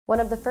One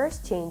of the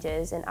first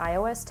changes in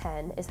iOS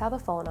 10 is how the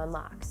phone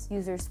unlocks.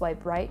 Users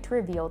swipe right to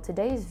reveal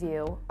today's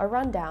view, a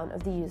rundown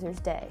of the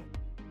user's day.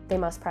 They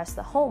must press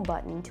the Home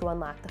button to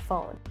unlock the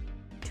phone.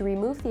 To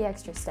remove the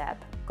extra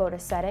step, go to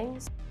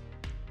Settings,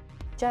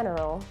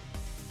 General,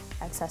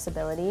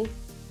 Accessibility,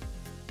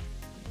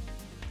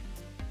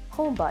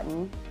 Home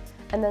button,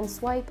 and then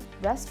swipe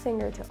rest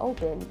finger to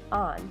open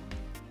on.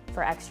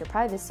 For extra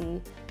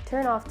privacy,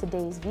 turn off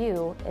today's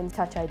view in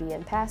Touch ID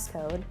and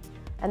passcode,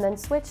 and then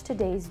switch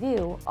today's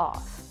view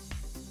off.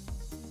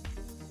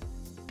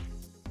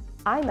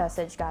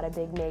 iMessage got a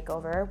big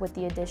makeover with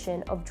the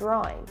addition of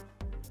drawing.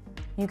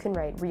 You can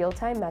write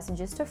real-time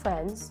messages to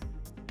friends,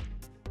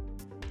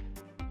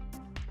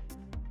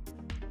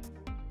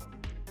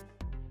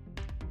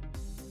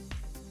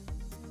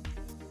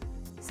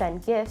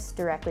 send gifts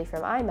directly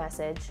from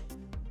iMessage,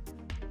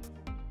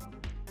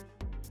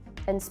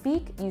 and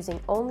speak using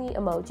only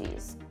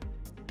emojis.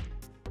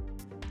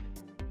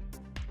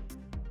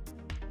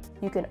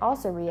 You can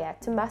also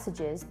react to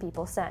messages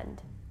people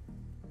send.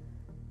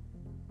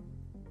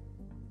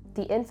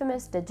 The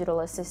infamous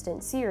digital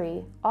assistant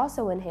Siri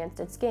also enhanced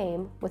its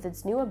game with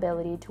its new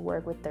ability to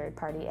work with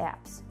third-party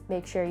apps.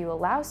 Make sure you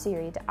allow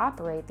Siri to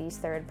operate these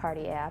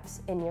third-party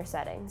apps in your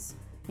settings.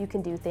 You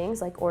can do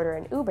things like order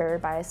an Uber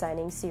by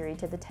assigning Siri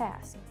to the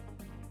task.